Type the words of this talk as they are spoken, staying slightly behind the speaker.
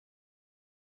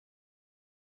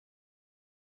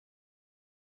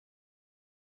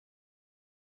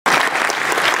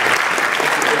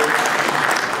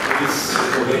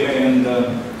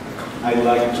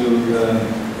like to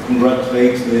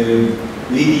congratulate the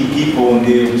leading people on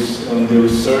the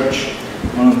research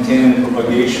on antenna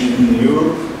propagation in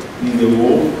Europe, in the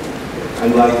world.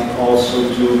 I'd like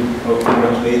also to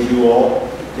congratulate you all,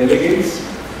 delegates.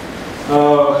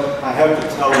 I have to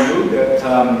tell you that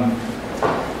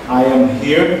I am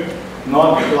here,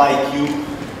 not like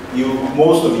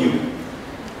most of you.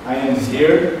 I am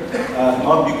here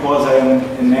not because I am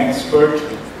an expert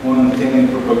on antenna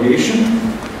propagation,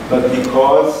 but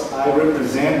because I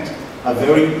represent a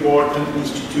very important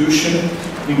institution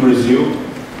in Brazil,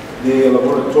 the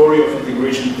Laboratory of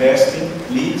Integration Testing,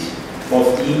 LIT, of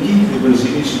INPE, the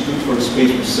Brazilian Institute for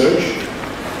Space Research.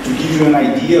 To give you an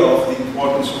idea of the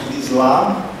importance of this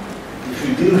lab, if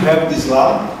you didn't have this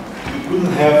lab, you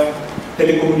couldn't have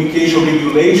telecommunication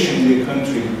regulation in the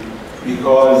country,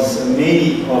 because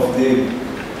many of the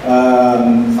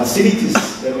facilities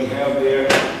that we have there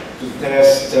to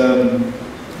test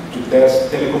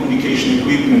telecommunication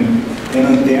equipment and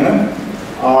antenna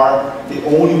are the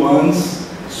only ones,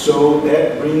 so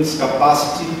that brings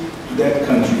capacity to that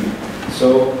country.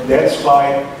 So that's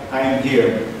why I am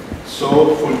here.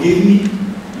 So forgive me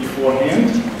beforehand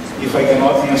if I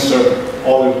cannot answer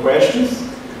all your questions,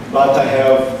 but I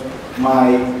have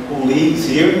my colleagues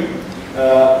here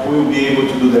who will be able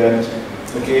to do that,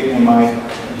 okay, on my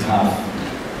behalf.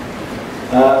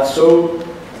 So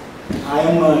I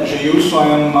am Geilson, I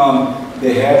am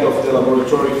the head of the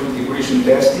Laboratory of Integration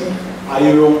Testing.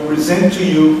 I will present to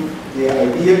you, the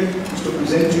idea is to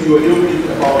present to you a little bit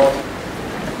about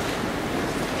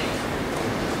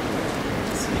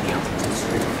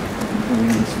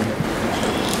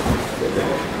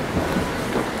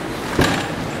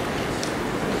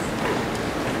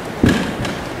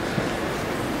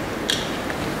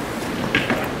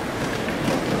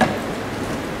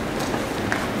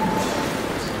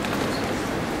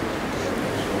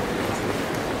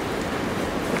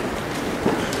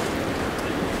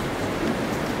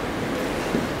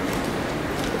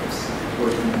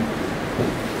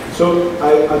So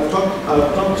I'll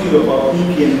talk to you about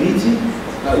INPE and LIT,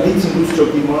 LIT's industrial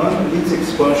demand, LIT's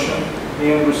expansion,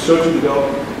 and research and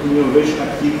development and innovation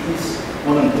activities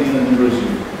on antennas in Brazil.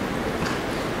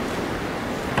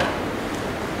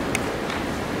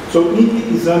 So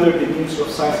INPE is under the Ministry of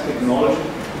Science and Technology.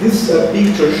 This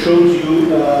picture shows you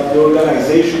the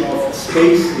organization of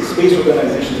space, the space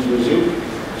organization in Brazil.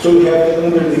 So we have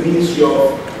under the Ministry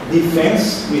of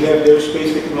Defense, we have the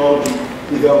Space Technology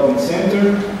Development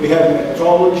Center. We have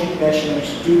Metrology National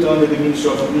Institute under the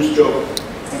Ministry of Industrial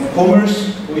and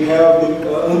Commerce. We have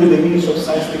under the Ministry of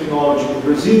Science and Technology the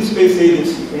Brazilian Space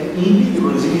Agency and INPE, the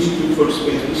Brazilian Institute for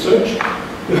Space Research.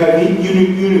 We have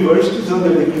universities under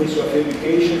the Ministry of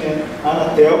Education and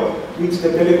Anatel, which is the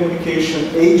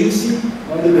telecommunication agency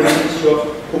under the Ministry of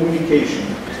Communication.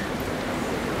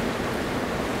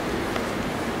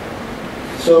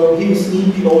 So here is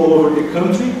INPE all over the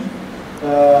country.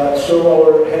 So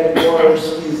our headquarters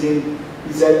is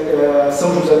at São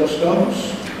José dos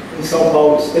Campos, in São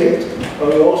Paulo State.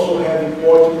 But we also have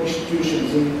important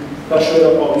institutions in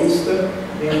Cachoeira Paulista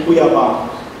and Cuiabá.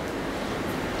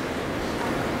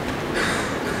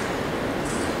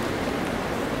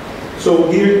 So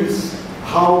here is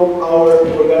how our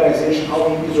organization, how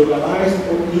INPE is organized.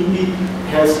 INPE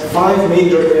has 5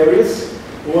 major areas.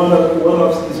 One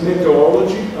of is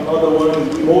meteorology, another one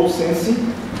is remote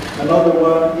sensing, another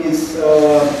one is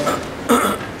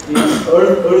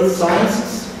earth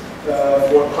sciences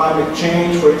for climate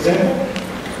change, for example.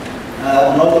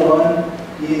 Another one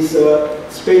is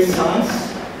space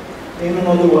science, and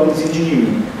another one is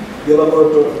engineering. The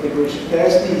Laboratory of Integration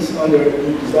Testing is under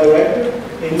INPE's director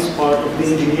and is part of the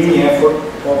engineering effort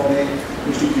of the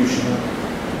institution.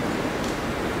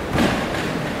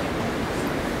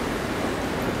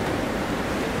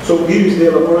 So here is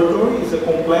the laboratory. It's a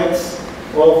complex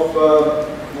of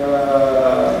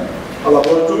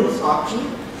laboratories, actually.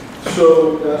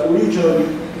 So originally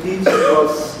it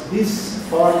was this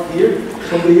part here.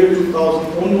 From the year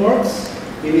 2000 onwards,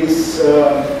 it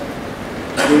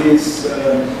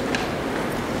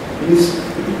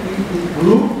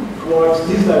grew towards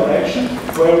this direction,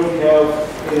 where we have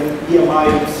an EMI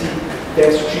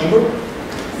test chamber.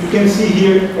 You can see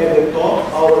here at the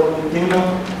top our antenna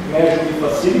measuring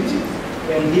facility,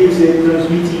 and here's a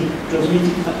transmitting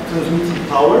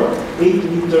tower, 8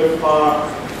 meters far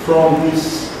from this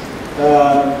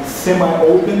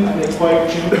semi-open and acquired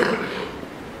chamber.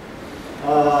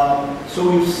 So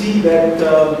you see that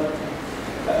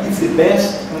it's the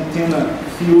best antenna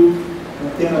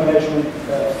measurement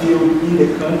field in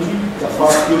the country, the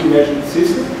far field measurement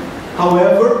system.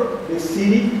 However, the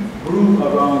city grew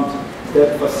around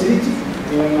that facility,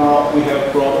 and we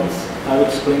have problems. I'll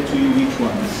explain to you which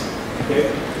ones.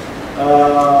 Okay.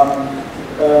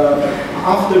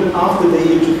 After the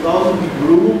year 2000, we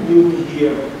grew building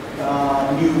here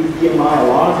new EMI,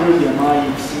 larger EMI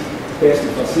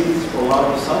testing facilities for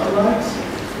larger satellites,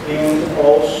 and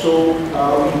also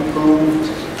we improved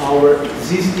our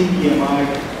existing EMI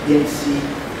EMC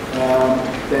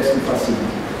testing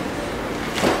facility.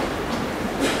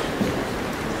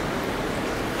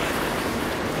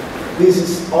 This is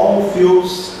all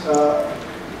fields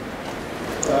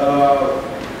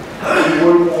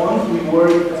we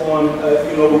work on,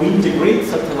 we integrate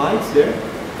satellites there.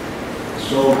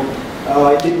 So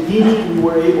at the beginning, we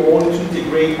were able only to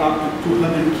integrate up to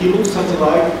 200 kilo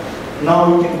satellite.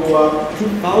 Now we can go up to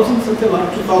 2,000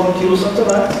 kilo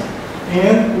satellites,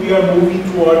 and we are moving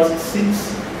towards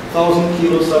 6,000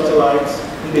 kilo satellites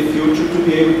in the future to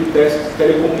be able to test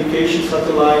telecommunication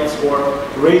satellites or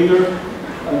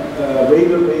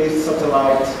radar-based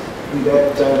satellites in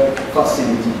that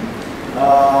facility.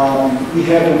 We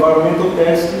have environmental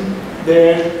testing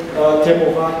there,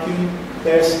 thermal vacuum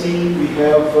testing, we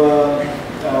have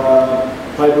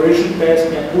vibration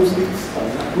testing,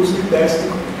 acoustic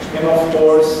testing, and of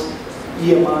course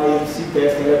EMI, EMC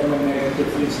testing, electromagnetic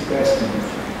interference testing.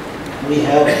 We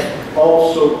have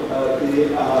also the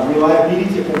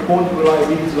reliability, component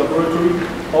reliability laboratory.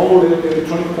 All the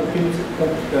electronic components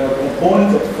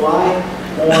that fly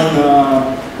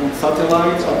on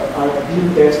satellites are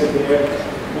being tested there.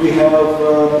 We have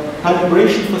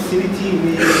calibration facility.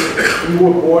 We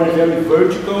were born very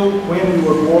vertical. When we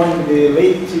were born in the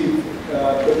late,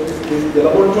 the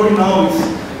laboratory now is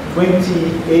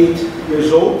 28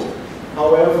 years old.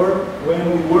 However, when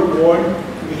we were born,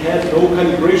 we had no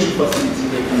calibration facility in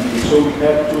the country, so we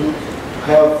had to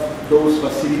have those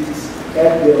facilities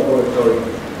at the laboratory.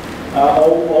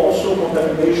 Also,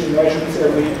 contamination measurements,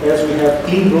 as we have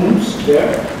clean rooms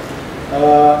there.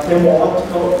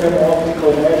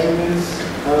 Thermo-optical measurements,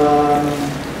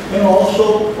 and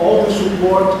also all the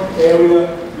support area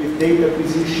with data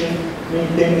acquisition,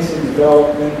 maintenance and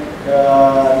development,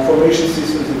 information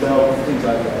systems development, things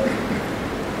like that.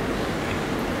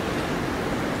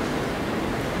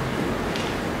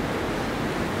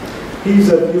 Here's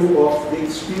a view of the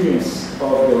experience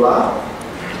of the lab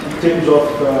in terms of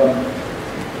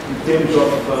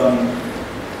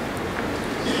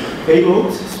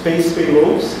payloads, space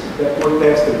payloads that were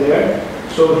tested there.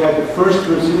 So we had the first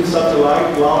Brazilian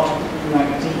satellite launched in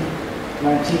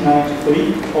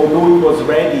 1993, although it was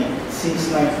ready since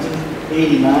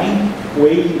 1989,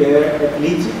 waiting there at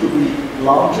least to be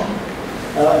launched.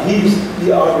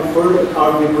 Here are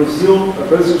the Brazil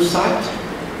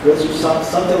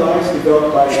satellites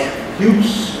developed by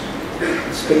Hughes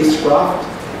spacecraft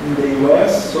in the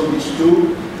US. So these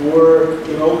two were,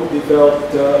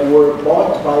 developed, were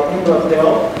bought by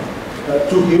Embratel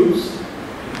to Hughes.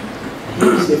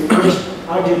 Here's the first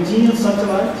Argentinian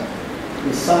satellite,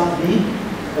 the SAT-B,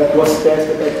 that was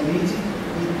tested at LITI.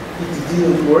 It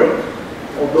didn't work,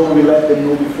 although we let them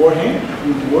know beforehand it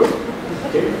didn't work.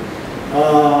 Okay.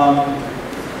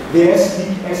 The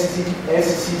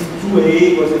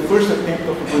SC-2A was the first attempt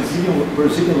of a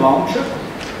Brazilian launcher.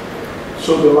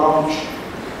 So the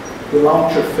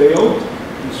launcher failed,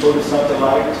 and so the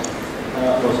satellite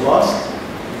was lost.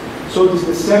 So this is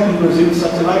the second Brazilian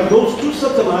satellite. Those two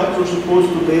satellites were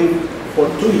supposed to live for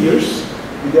 2 years,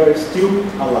 and they are still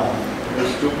alive.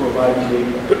 They're still providing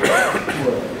data.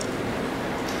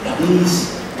 These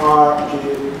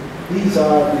are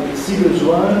the Sirius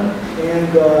 1,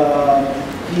 and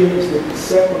here is the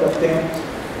second attempt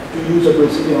to use a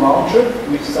Brazilian launcher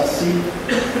with SACI,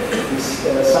 this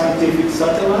scientific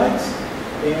satellites,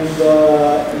 and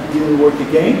it didn't work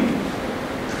again.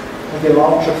 And the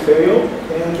launcher failed,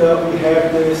 and we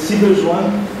have the Sirius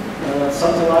 1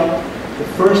 satellite, the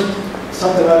first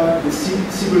satellite, the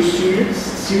Sirius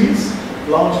series,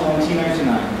 launched in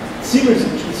 1999. Sirius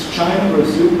is China,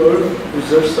 Brazil, Earth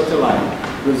research satellite.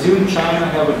 Brazil and China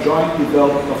have a joint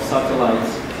development of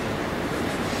satellites,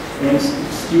 and it's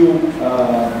still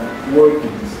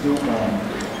working, still on.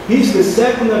 Here's the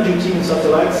second Argentinian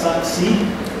satellite, SAT-C,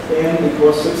 and it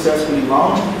was successfully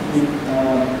launched in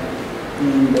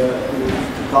the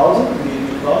 2000.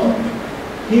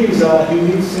 Here is a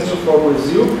humidity sensor for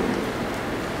Brazil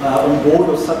on board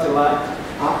of satellite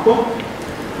Aqua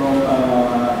from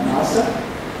NASA.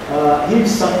 Here's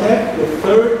SATEC, the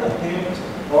third attempt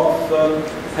of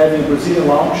having a Brazilian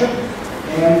launcher,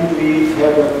 and we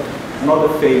had another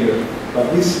failure. But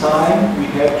this time we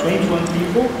had 21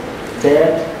 people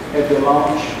dead at the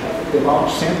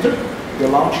launch center, the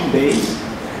launching base.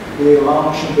 The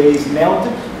launching base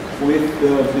melted with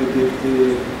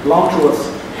the launch was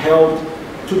held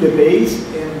to the base,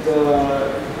 and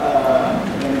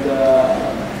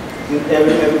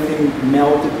everything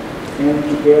melted, and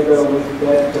together with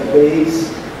that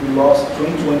base, we lost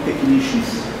 21 technicians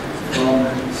from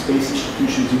space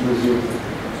institutions in Brazil.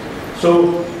 So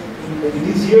in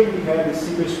this year we had the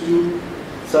Sirius 2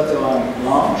 satellite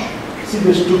launch,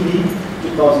 Sirius 2B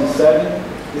 2007.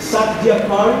 The SAT-D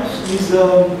Aquarius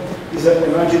is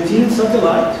an Argentine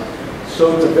satellite,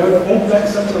 so it's a very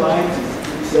complex satellite.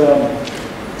 It's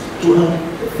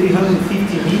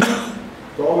 $350 million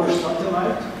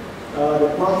satellite. The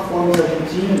platform is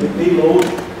Argentine, the payload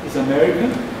is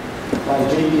American by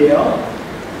JPL.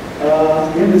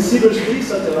 Then the Sirius 3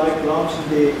 satellite launched in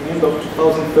the end of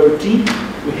 2013.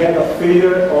 We had a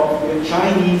failure of the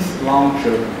Chinese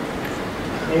launcher.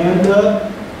 And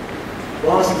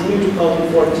last year,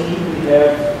 2014,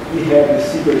 we had the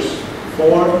Sirius 4,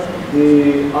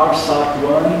 the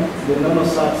RSAT-1, the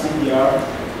NanoSat CBR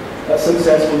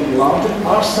successfully launched.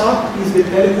 RSAT is the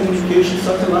telecommunication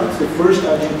satellite, the first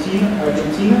Argentina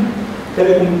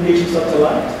telecommunication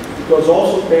satellite. It was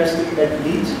also tested at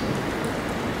LEED.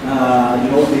 You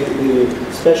know,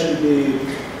 especially the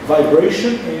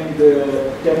vibration and the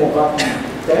thermal vacuum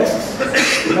tests.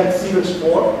 We had Sirius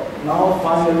 4, now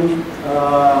finally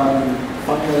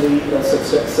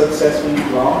successfully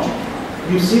launched.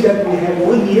 You see that we have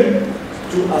 1 year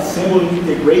to assemble and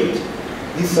integrate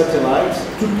these satellites,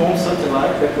 2-ton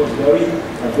satellite. That was a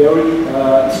very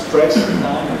stressful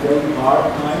time, a very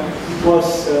hard time. It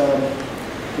was,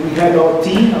 we had our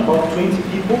team, about 20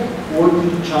 people, working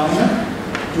in China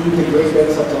to integrate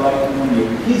that satellite in 1 year.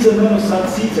 Here's a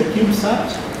NanoSat-C, it's a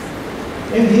CubeSat,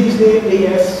 and here's the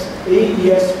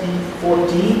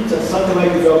AESP-14, it's a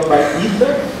satellite developed by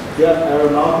e-Fermat, the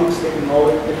Aeronautics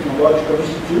Technological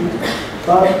Institute,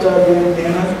 but the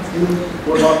antenna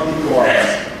were not deployed,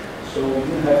 so we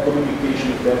didn't have communication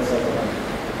with that satellite.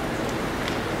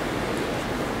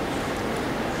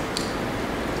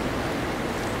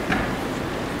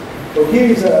 So here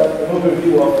is an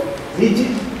overview of LEED.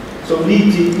 So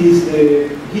LEED is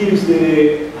here's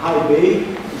the high bay,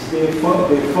 it's the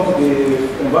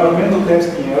environmental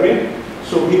testing area.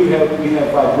 So here we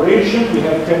have vibration, we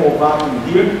have thermal vacuum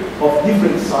here of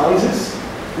different sizes.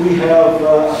 We have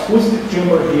acoustic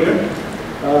chamber here.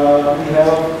 We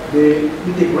have the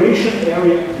integration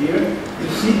area here. You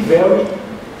see very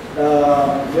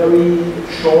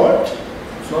short,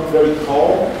 it's not very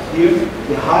tall here.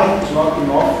 The height is not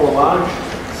enough for large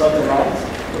satellites.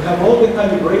 We have all the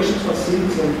calibration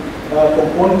facilities and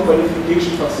component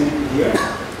qualification facility here.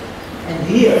 And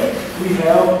here we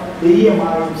have the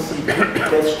EMI-MC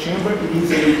test chamber. It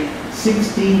is a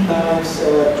 16 times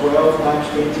 12 times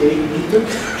 28 meter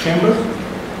chamber.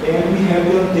 And we have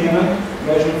the antenna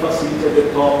measuring facility at the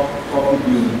top of the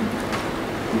building.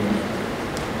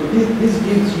 So this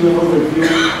gives you an overview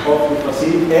of the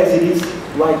facility as it is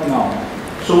right now.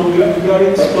 So we are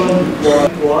expanding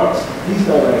towards this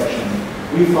direction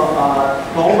with a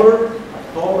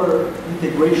taller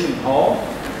integration hall,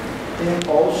 and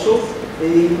also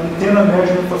an antenna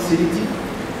measurement facility,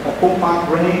 a compact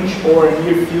range or a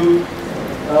near field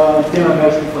antenna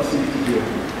measurement facility here.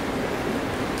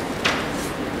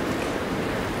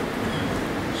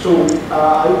 So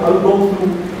I'll go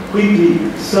through quickly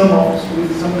with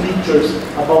some pictures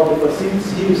about the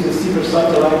facilities. Here is the Sirius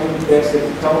satellite being tested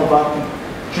in thermal vacuum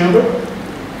chamber.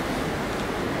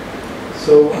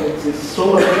 So it's a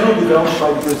solar panel developed by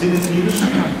the Brazilian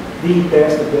industry being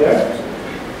tested there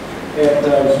at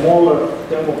a smaller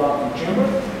thermal vacuum chamber.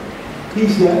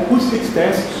 Here's the acoustics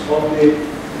tests of the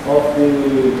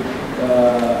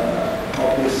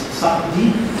SAT-D.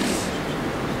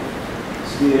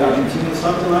 It's the Argentinian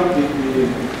satellite,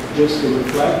 just the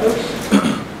reflectors.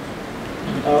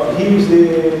 Here's the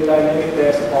dynamic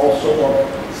test also of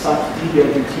SAT-D, the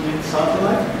Argentinian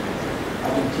satellite,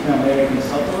 Argentina-American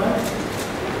satellite.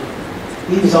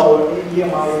 Here's our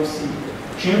EMI-MC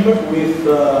chamber with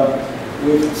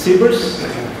Sirius,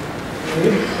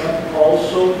 and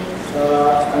also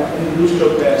an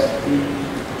industrial test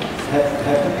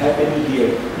happening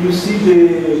here. You see the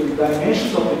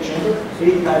dimensions of the chamber,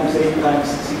 8 times 8 times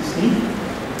 16.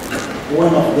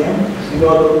 One of them, the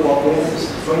other of them is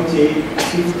 28,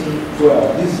 15,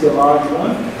 12. This is the large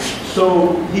one.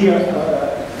 So here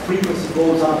frequency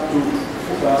goes up to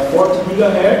 40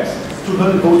 gigahertz,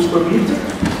 200 volts per meter.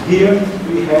 Here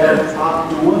we have up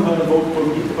to 100 volts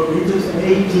per meter and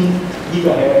 18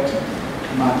 gigahertz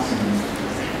maximum.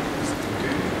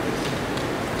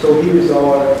 So here is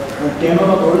our antenna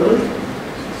laboratory.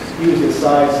 Here is the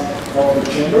size of the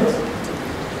chamber.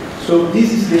 So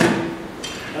this is the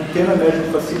antenna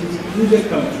measurement facility in the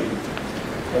country.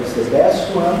 It's the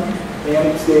best one, and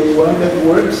it's the one that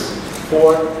works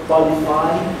for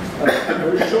qualifying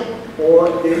commercial or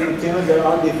the antennas that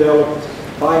are developed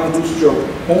by industrial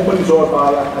companies or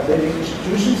by academic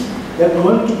institutions that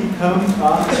want to become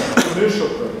a commercial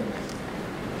product.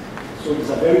 So it's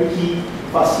a very key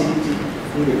facility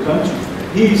in the country.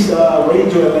 Here is a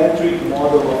radioelectric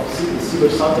model of the silver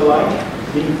satellite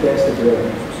being tested there.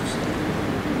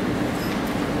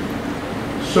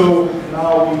 So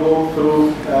now we go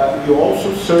through, we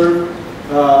also serve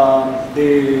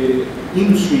the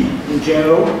industry in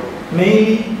general,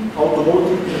 mainly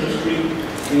automotive industry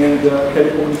and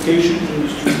telecommunication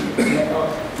industry,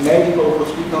 medical,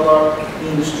 hospitalar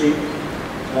industry.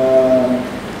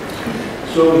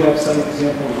 So we have some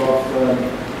examples of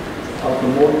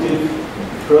automotive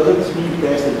products being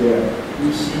tested there.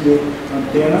 You see the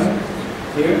antenna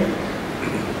here.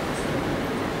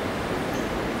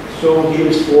 So here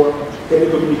is for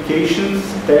telecommunications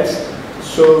test.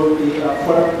 So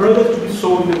for a product to be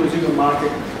sold in the Brazilian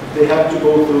market, they have to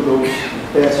go through those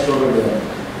tests over there.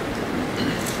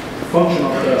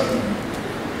 Functional testing.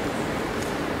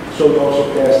 So we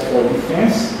also test for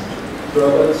defense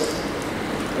products,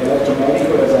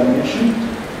 electromechanical, as I mentioned,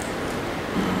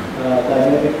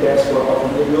 dynamic test for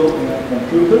automobile and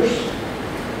computers.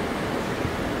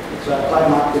 It's a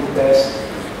climatic test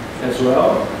as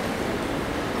well.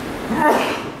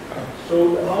 So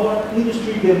our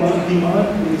industry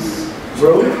demand is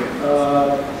growing.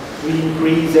 We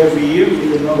increase every year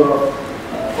with the number of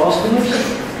customers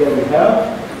that we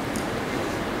have.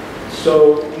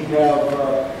 So we have,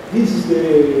 this is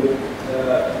the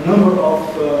number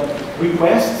of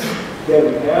requests that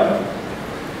we have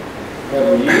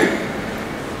every year.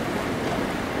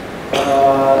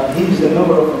 This is the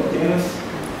number of antennas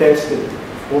tested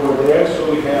over there.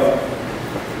 So we have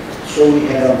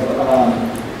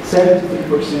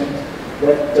 73%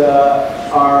 that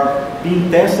are being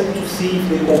tested to see if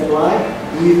they comply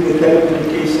with the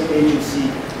telecommunication agency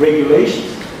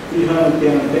regulations.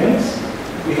 310 antennas.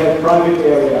 We have private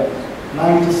area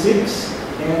 96,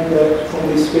 and from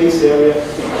the space area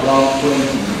around 20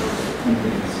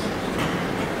 antennas.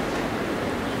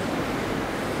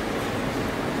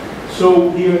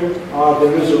 So here are the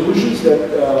resolutions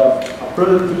that a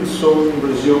product to be sold in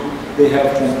Brazil, they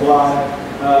have complied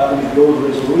with those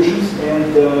resolutions,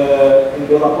 and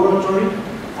the laboratory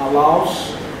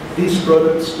allows these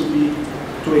products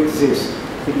to exist,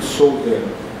 to be sold there.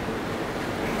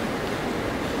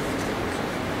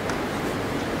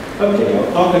 Okay,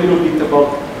 I'll talk a little bit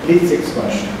about blitz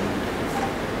expansion.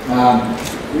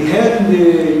 We had in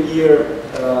the year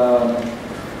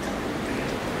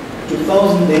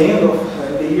 2000, the end of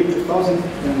the year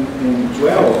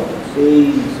 2012,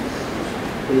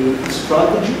 a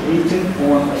strategy written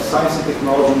on science and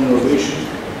technology and innovation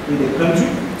in the country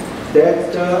that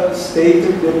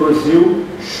stated that Brazil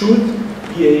should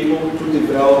be able to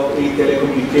develop a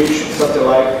telecommunication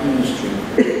satellite industry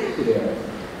there.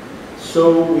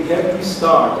 So we had to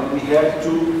start, and we had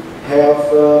to have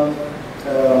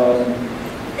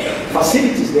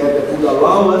facilities there that would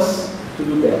allow us to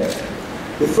do that.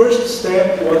 The first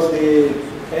step was the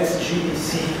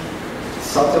SGDC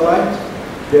satellite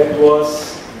that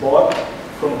was bought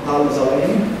from Thales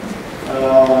Alenia,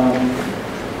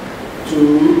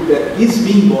 that is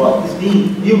being bought, is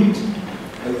being built.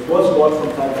 It was bought from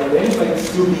Thales Alenia, but it's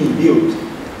still being built.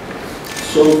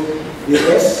 So the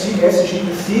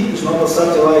SGDC is not a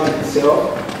satellite itself,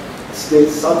 it's the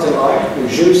satellite, the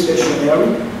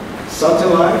geostationary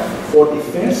satellite for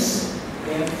defense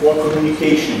and for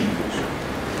communication.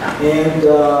 And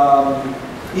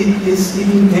it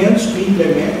intends to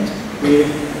implement the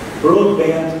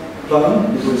broadband plan,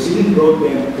 the Brazilian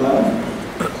broadband plan,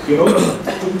 to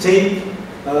take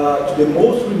to the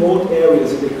most remote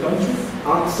areas in the country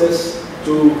access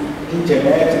to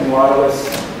internet and wireless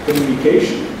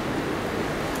communication.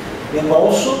 And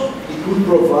also, it would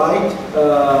provide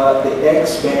the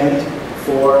X-band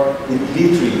for the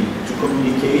military to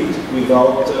communicate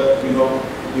without,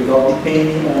 without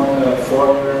depending on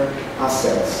foreigner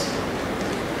assets.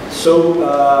 So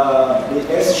the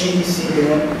SGDC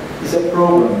then is a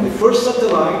program. The first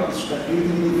satellite is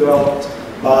completely developed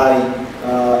by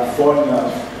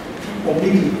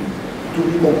to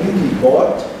be completely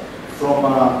bought from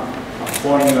a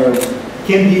foreigner,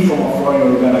 can be from a foreign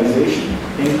organization,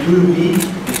 and it will be,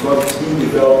 because it's being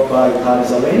developed by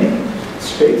Thales Alenia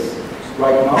Space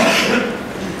right now,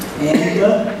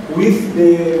 and with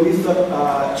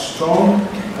a strong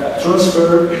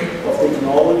transfer of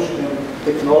technology and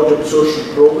technology absorption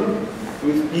program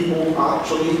with people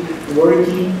actually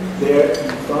working there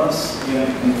in France,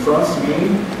 mainly,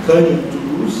 Cannes and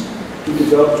Toulouse, to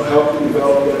help to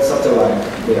develop that satellite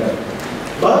there.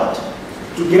 But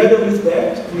together with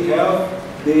that, we have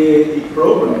the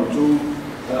program to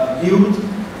build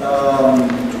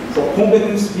for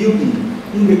competence building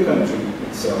in the country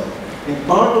itself. And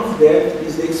part of that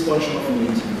is the expansion of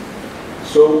meeting.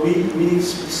 So we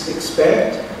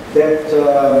expect that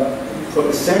for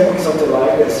the second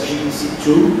satellite, the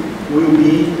SGBC-2, will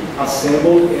be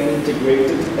assembled and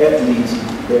integrated at LITI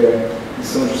there in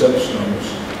São José dos Campos.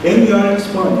 And we are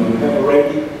expanding. We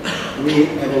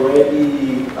have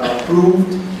already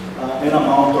approved an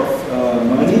amount of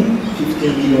money,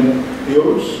 15 million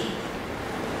euros.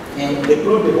 And the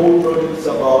whole project is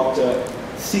about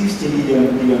 60 million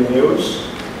euros.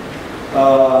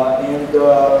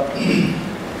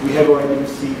 We have already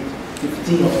received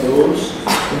 15 of those.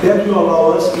 And that will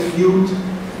allow us to build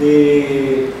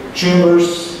the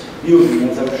chambers building,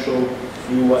 as I'll show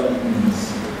you what it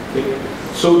means. Okay?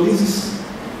 So this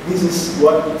is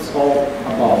what it's all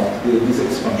about, this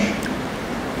expansion.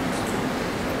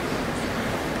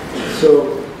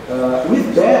 So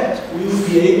with that, we will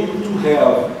be able to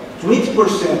have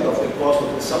 20% of the cost of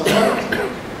the satellite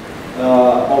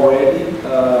already,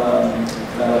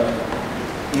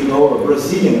 a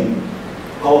Brazilian,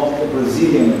 called the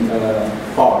Brazilian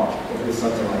part of the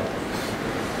satellite.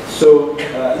 So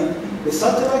the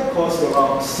satellite costs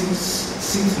around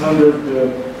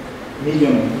 $600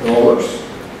 million.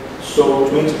 So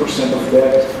 20% of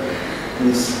that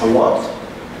is a lot,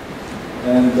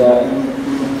 and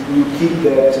you keep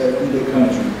that in the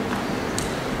country.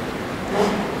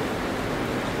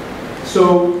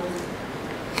 So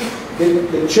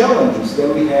the challenges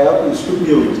that we have is to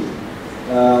build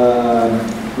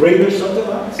radar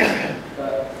satellites,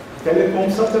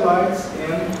 telecom satellites,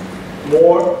 and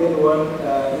more than one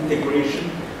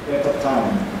integration at a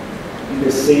time in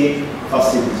the same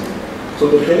facility. So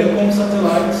the telecom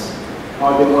satellites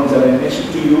are the ones that I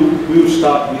mentioned to you. We'll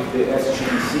start with the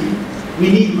SGBC. We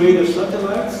need radar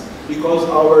satellites because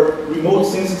our remote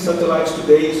sensing satellites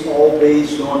today is all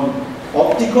based on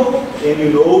optical, and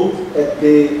you know, at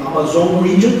the Amazon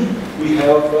region, we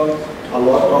have a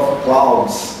lot of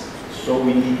clouds. So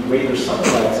we need radar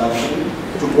satellites actually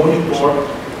to monitor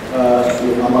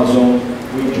the Amazon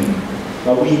region.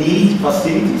 But we need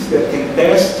facilities that can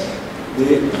test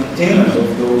the antennas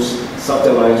of those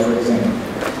satellites, for example.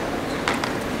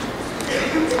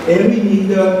 And we need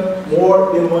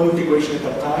more than one integration at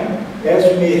a time,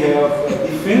 as we may have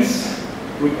defense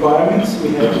requirements, we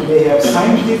may have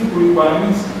scientific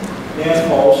requirements,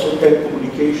 and also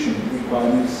telecommunication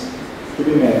requirements to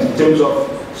be met in terms of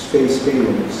space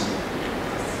payloads.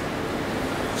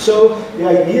 So the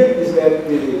idea is that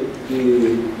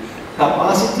the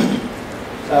capacity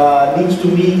needs to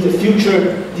meet the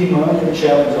future demand and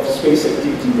challenge of space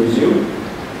activity in Brazil.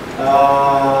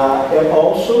 And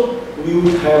also, we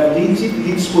will have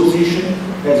LITI's position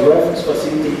as reference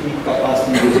facility in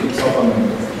capacity in Brazil and South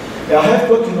America. I have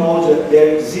to acknowledge that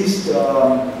there exists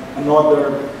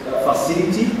another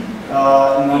facility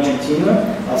in Argentina,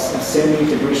 a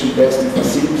semi-integration testing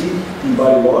facility in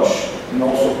Bariloche and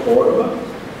also Córdoba,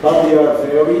 but they are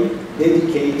very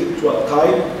dedicated to a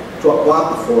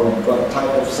platform, to a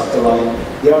type of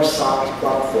satellite. They are SAT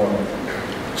platform,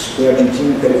 the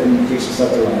Argentine telecommunication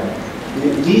satellite. The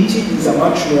LITI is a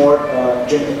much more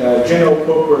general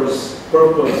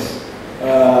purpose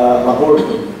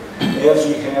laboratory, as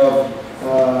we have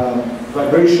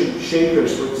vibration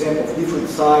shakers, for example, of different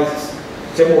sizes,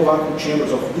 thermovacuum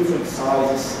chambers of different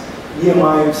sizes,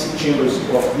 EMI/MC chambers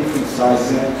of different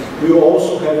sizes, and we will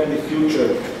also have in the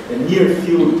future a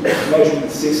near-field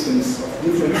measurement systems of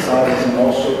different sizes, and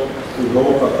also we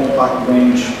hope a compact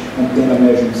range antenna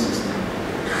measurement system.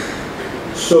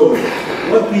 So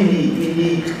what we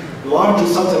need larger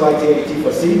satellite AIT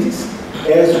facilities,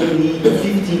 as we need a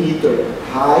 15-meter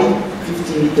high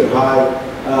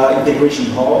integration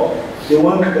hall. The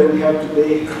one that we have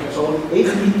today is only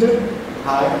 8-meter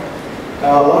high.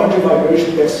 A larger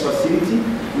vibration test facility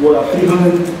with a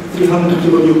 300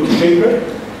 kilonewton shaker.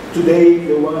 Today,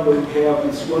 the one that we have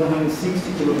is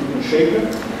 160 kilonewton shaker.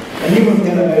 A new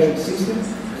antenna measurement system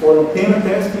for antenna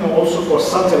testing and also for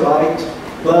satellite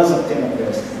plus antenna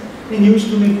testing. And new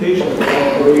instrumentation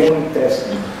for radar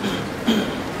testing.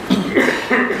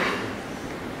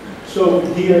 So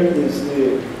here is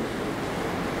the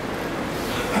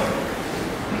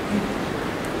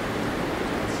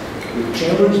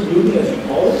chambers building, as you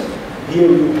call it. Here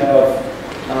you have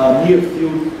a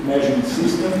near-field measurement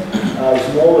system, a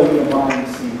small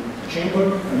EMI/MC chamber,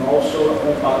 and also a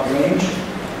compact range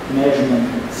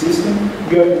measurement system.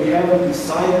 We haven't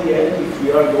decided yet if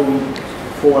we are going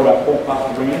for a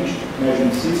compact range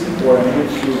measuring system or a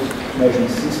near-field measuring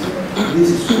system. This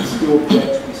is still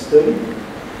object to be studied.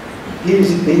 Here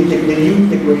is the new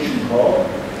integration hall.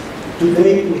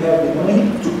 Today we have the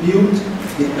money to build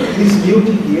this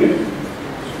building here,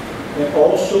 and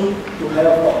also to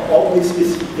have all the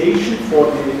specification for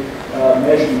the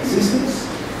measuring systems.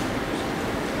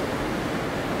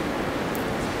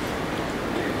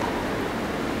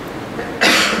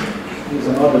 Here's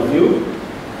another view.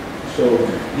 So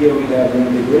here we have the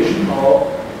integration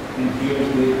hall, and here's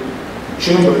the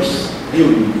chambers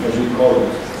building, as we call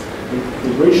it. The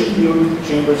integration building,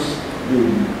 chambers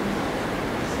building.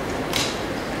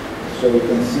 So you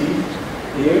can see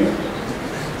here,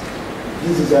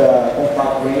 this is a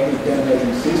compact range antenna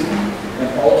measuring system, and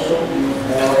also you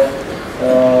have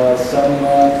some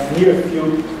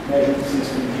near-field measuring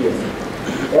system here.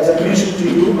 As I mentioned to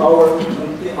you, our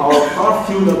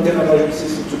far-field antenna measuring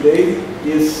system today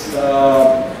is,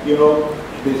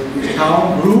 the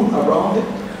town grew around it,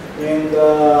 and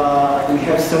we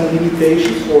have some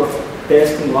limitations for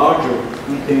testing larger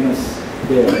antennas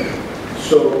there.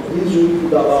 So this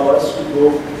would allow us to go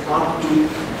up to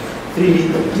 3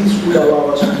 meters. This would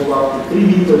allow us to go up to 3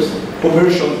 meters,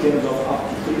 commercial antennas of up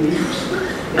to 3 meters.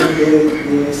 And the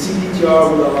CPTR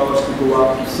would allow us to go up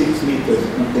to 6 meters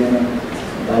antenna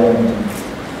diameter.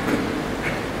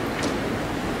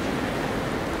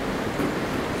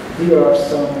 Here are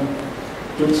some,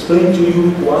 to explain to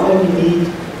you why we need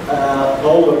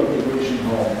taller integration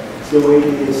hall. It's the way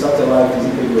the satellite is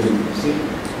integrated, you see?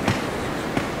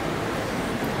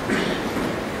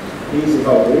 Here's the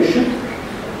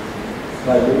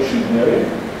vibration area,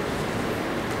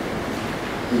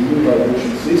 the new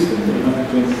vibration system,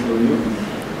 320 per Newton.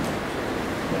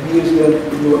 And here's the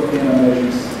new antenna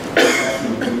measures.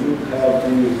 You have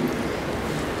the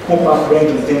compact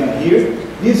range antenna here.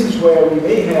 This is where we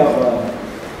may have,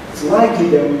 it's likely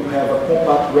that we will have a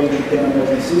compact range antenna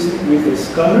measuring system with a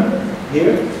scanner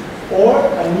here, or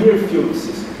a near field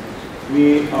system.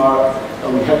 We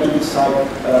have to decide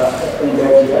on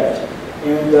that yet,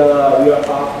 and we are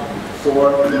up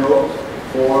for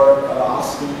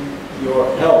asking your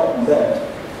help on that.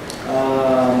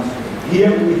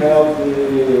 Here we have the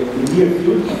near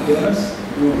field antennas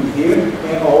will be here,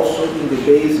 and also in the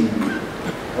basin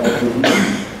of the region.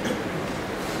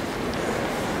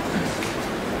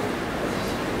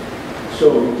 So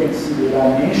you can see the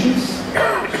dimensions.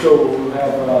 So we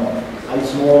have a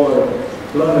smaller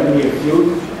planar near field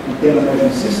antenna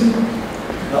measuring system,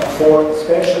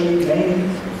 especially mainly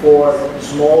for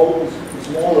smaller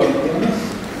antennas,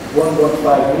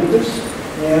 1.5 meters,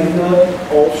 and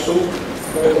also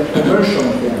for commercial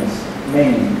antennas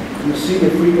mainly. You see the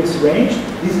frequency range.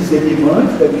 This is the demand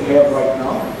that we have right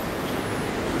now.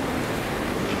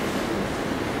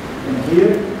 And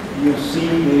here you see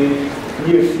the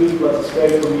near field plus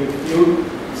spectral near field.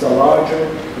 It's a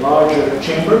larger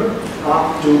chamber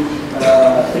up to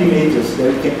 3 meters.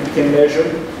 There you can measure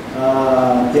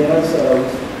antennas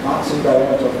with maximum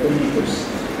diameter of 3 meters.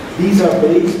 These are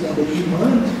based on the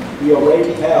demand we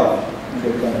already have in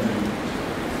the country.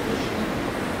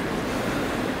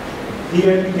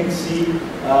 Here you can see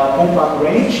compact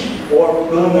range or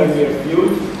planar near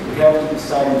field. We have to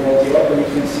decide on that yet, but you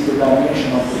can see the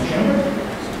dimension of the chamber.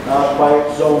 By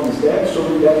zone is that, so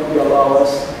that will allow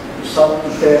us to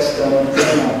test an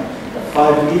antenna of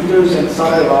 5 meters and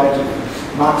satellite of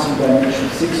maximum dimension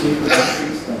 6 meters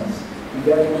and 6 tons. And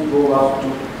that will go up to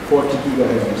 40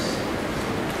 gigahertz.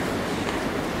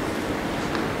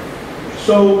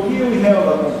 So here we have a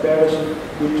comparison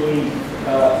between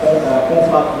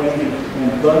compact range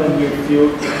and planar near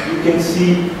field. You can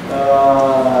see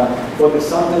for the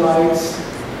satellites,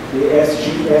 the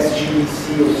SGBC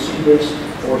or Sirius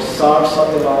or SAR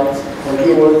satellites or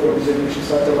Loureiro for observation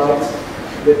satellites,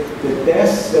 the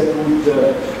tests that would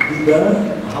be done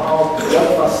and what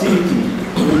facility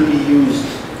will be used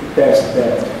to test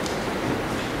that.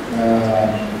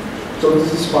 So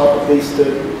this is part of the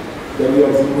study that we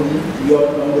are doing. We are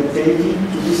undertaking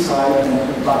to decide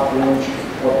on compact range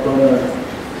or planar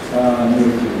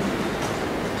near field.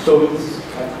 So it's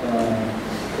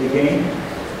again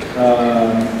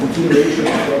continuation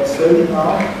of that study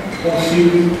now,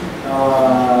 considering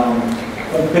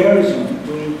comparison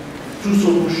between two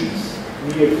solutions,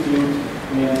 near field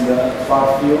and far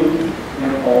field,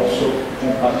 and also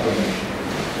compact range.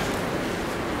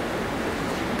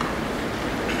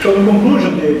 So in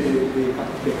conclusion,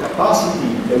 the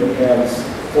capacity that we have is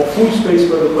for full space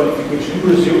product qualification in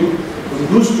Brazil,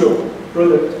 industrial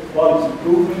product quality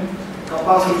improvement,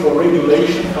 capacity for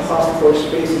regulation, capacity for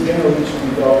space in general needs to be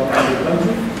developed in the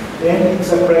country, and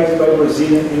it's accredited by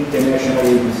Brazilian and international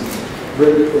agencies.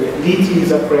 LITI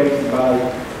is accredited by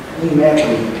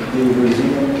INMETRO, the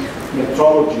Brazilian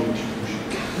metrology institution.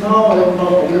 Now I will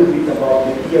talk a little bit about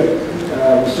the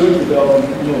research, development,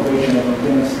 innovation of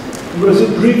antennas in Brazil,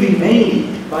 driven mainly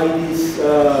by this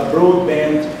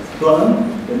broadband plan,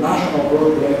 the national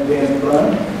broadband plan.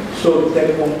 So the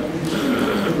telecom industry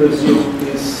in Brazil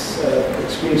is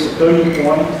experiencing a turning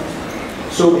point.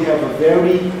 So we have a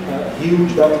very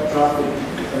huge data traffic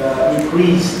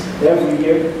increase every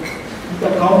year. It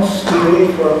accounts today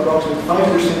for approximately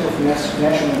 5% of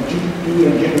national GDP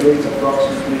and generates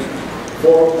approximately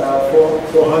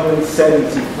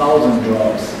 470,000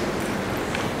 jobs.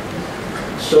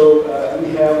 So we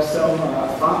have some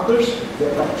factors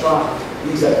that attract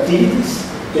these activities.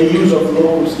 The use of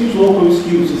local skills. Local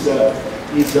skills is a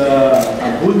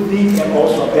good thing and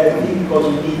also a bad thing because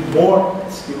we need more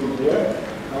skills there.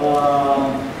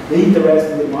 The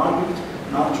interest in the market,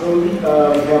 naturally.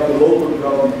 We have the local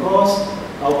development cost,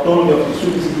 autonomy of the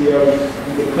subsidiary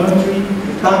in the country,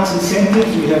 the tax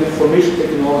incentives. We have information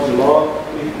technology law.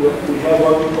 We have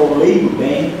what we call labor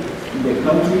bank in the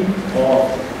country,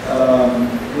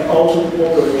 and also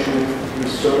cooperation with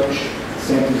research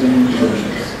centers and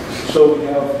universities. So we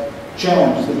have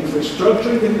challenges, the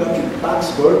infrastructure in the country,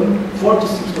 tax burden,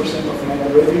 46% of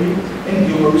net revenue, and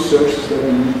human resources that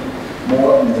we need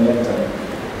more and better.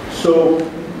 So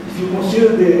if you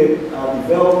consider the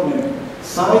development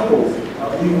cycle,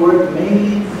 we work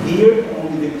mainly here on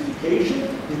identification,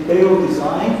 detailed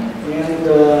design, and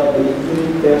the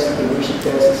unit test, integration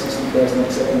test, system test, and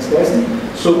acceptance testing.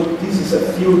 So this is a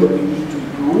field that we need to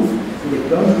improve in the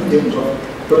country in terms of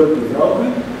product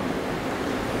development.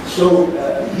 So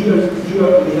here we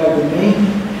have the main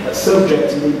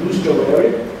subjects in the industrial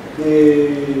area, the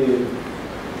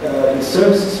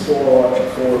services for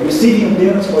receiving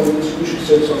antennas for the distribution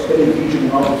service of television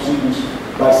and audio signals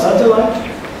by satellite,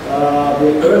 the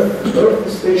Earth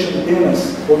station antennas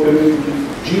operated with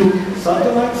GEO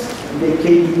satellites, the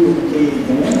KU and KA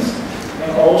bands,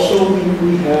 and also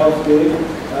we have the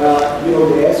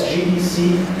the SGDC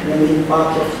and the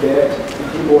impact of that, and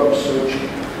people are researching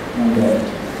on that.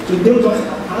 So in terms of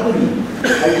academy, I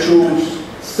chose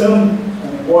some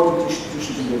important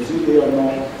institutions in Brazil. They are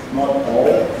not all,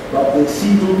 but the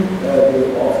CITO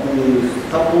of the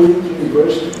Catholic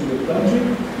University in the country.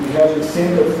 We have the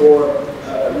Center for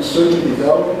Research and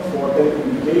Development for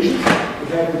Telecommunications. We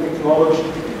have the Technology,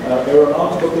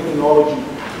 Aeronautical Technology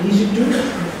Institute.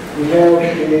 We have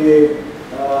the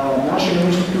National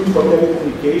Institute for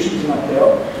Telecommunications in Atel,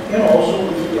 and also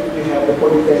we have the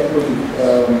Polytechnic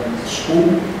School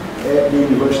at the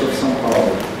University of São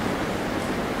Paulo.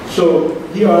 So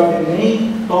here are the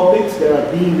main topics that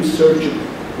are being researched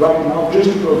right now,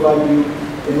 just to provide you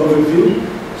an overview.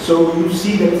 So you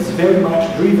see that it's very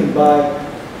much driven by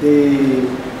the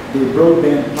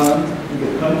broadband plan in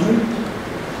the country.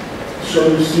 So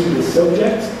you see the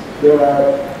subjects that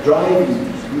are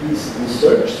driving these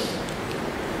research.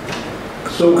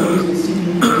 So here is the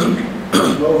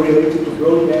CPE, related to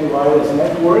broadband wireless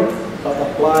network, but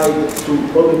applied to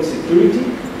public security.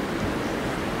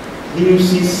 Here you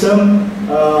see some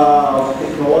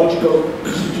Technological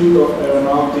Institute of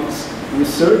Aeronautics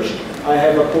Research. I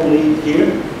have a colleague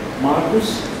here,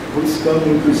 Marcus, who is coming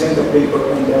to present a paper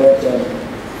on that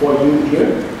for you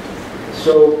here.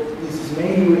 So this is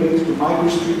mainly related to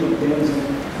microstrip antennas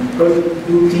and product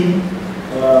built-in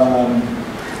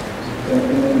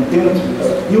antennas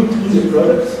built in the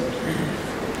products.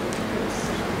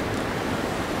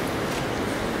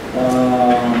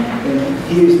 And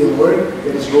here is the work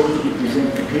that is going to be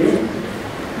presented here.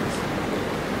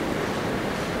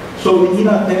 So the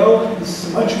Inatel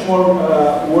is much more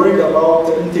worried about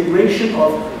the integration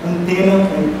of antenna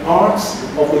and parts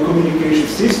of the communication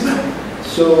system.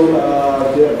 So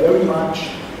they are very much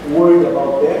worried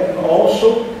about that, and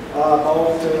also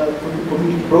about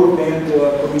broadband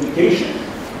communication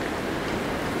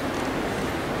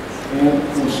and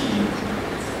full speed.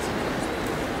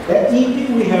 At INPE,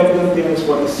 we have the antennas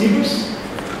for the Sirius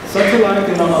satellite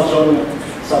and Amazonia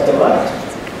satellite.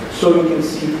 So you can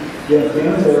see the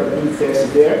antennas that are being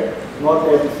tested there. Not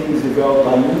everything is developed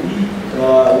by INPE.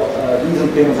 These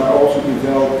antennas are also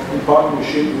developed in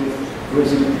partnership with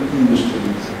Brazilian industry,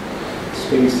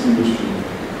 space industry.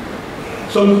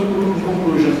 So in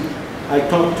conclusion, I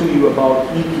talked to you about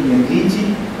INPE and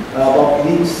LITI, about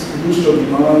LITI's industrial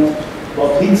demand,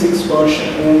 about LITI's expansion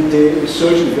and the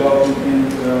research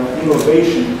development and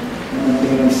innovation in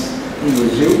antennas in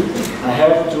Brazil. I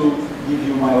have to give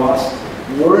you my last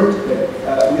word that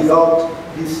without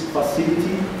this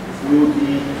facility will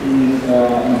be in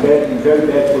very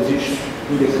bad position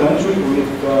in the country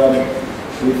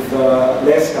with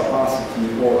less capacity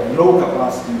or no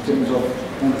capacity in terms of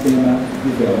antenna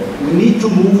development. We need to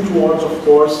move towards, of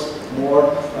course, more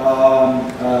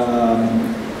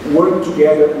work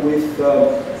together with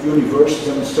universities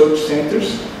and research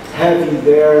centers, having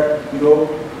their,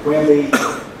 when they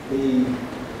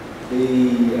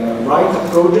write a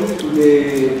project to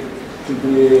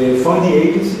the funding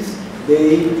agencies,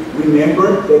 they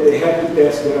remember that they have to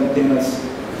test their antennas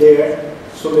there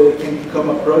so that they can become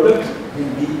a product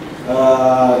and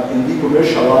be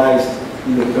commercialized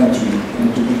in the country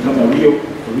and to become a real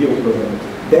product.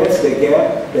 That's the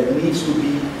gap that needs to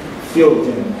be filled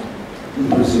in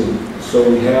Brazil. So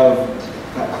we have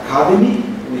academy,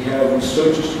 we have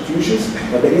research institutions,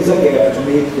 but there is a gap to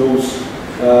make those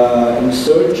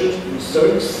research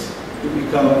to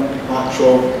become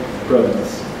actual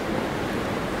products.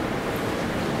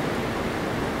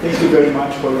 Thank you very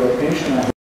much for your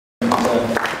attention.